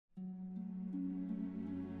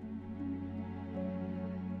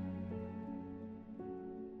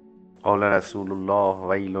قال رسول الله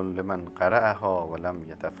ویل لمن قرأها ولم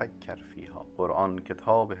یتفکر فیها. قرآن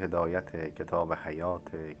کتاب هدایت، کتاب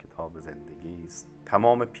حیات، کتاب زندگی است.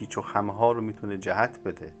 تمام پیچ و خمها رو میتونه جهت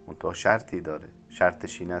بده، منتها شرطی داره.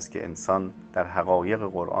 شرطش این است که انسان در حقایق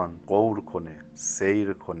قرآن غور کنه،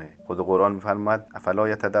 سیر کنه. خود قرآن میفرماید افلا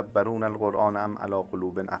یتدبرون القرآن ام علی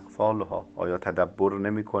قلوب اقفالها. آیا تدبر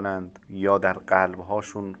نمی کنند یا در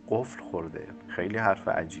قلبهاشون قفل خورده؟ خیلی حرف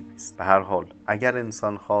عجیبی است. به هر حال اگر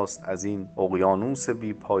انسان خواست از این اقیانوس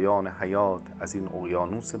بی پایان حیات، از این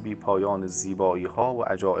اقیانوس بی پایان زیبایی ها و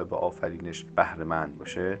عجایب آفرینش بهره مند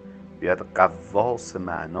باشه، باید غواص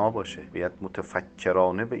معنا باشه، باید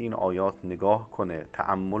متفکرانه به این آیات نگاه کنه،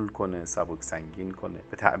 تأمل کنه، سبک سنگین کنه،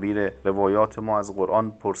 به تعبیر روایات ما از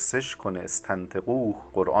قرآن پرسش کنه، استنطقوه،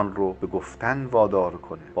 قرآن رو به گفتن وادار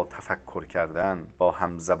کنه، با تفکر کردن، با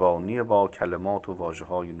همزبانی با کلمات و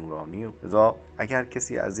واژه‌های نورانی. لذا اگر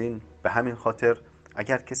کسی از این، به همین خاطر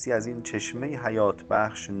اگر کسی از این چشمه حیات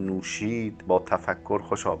بخش نوشید، با تفکر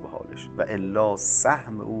خوشا به حالش، و الا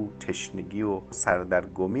سهم او تشنگی و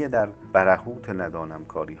سردرگمی در برهوت ندانم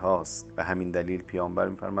کاری هاست. به همین دلیل پیامبر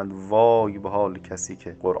میفرماند وای به حال کسی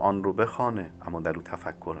که قرآن رو بخوانه اما در او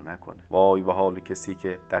تفکر نکنه. وای به حال کسی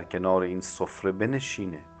که در کنار این سفره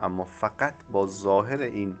بنشینه اما فقط با ظاهر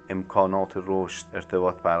این امکانات رشد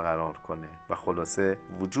ارتباط برقرار کنه و خلاصه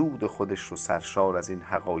وجود خودش رو سرشار از این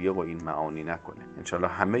حقایق و این معانی نکنه. انشالله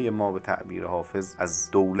همه ما به تعبیر حافظ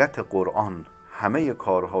از دولت قرآن همه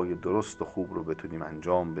کارهای درست و خوب رو بتونیم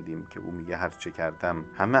انجام بدیم که او میگه هر چه کردم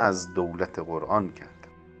همه از دولت قرآن کرد.